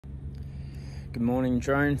Good morning,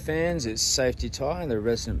 drone fans. It's Safety Ty, the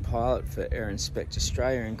resident pilot for Air Inspect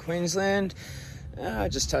Australia in Queensland.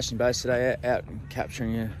 Just touching base today, out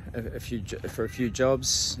capturing a few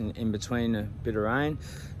jobs in between a bit of rain,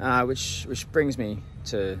 which brings me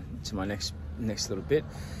to my next little bit.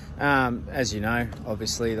 As you know,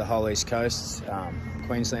 obviously the whole East Coast,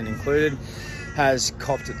 Queensland included, has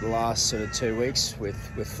copped it the last sort of 2 weeks with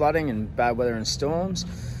flooding and bad weather and storms.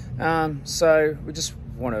 So we just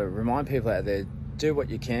want to remind people out there, do what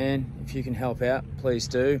you can. If you can help out, please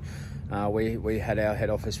do. We had our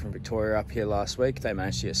head office from Victoria up here last week. They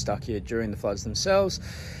managed to get stuck here during the floods themselves.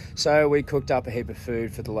 So we cooked up a heap of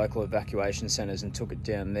food for the local evacuation centres and took it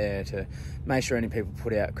down there to make sure any people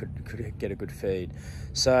put out could get a good feed.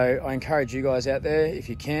 So I encourage you guys out there, if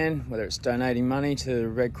you can, whether it's donating money to the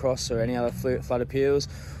Red Cross or any other flood appeals,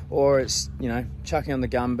 or it's, chucking on the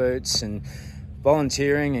gumboots and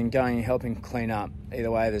volunteering and going and helping clean up. Either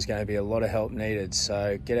way, there's going to be a lot of help needed.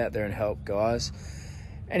 So get out there and help, guys.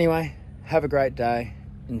 Anyway, have a great day,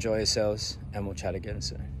 enjoy yourselves, and we'll chat again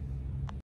soon.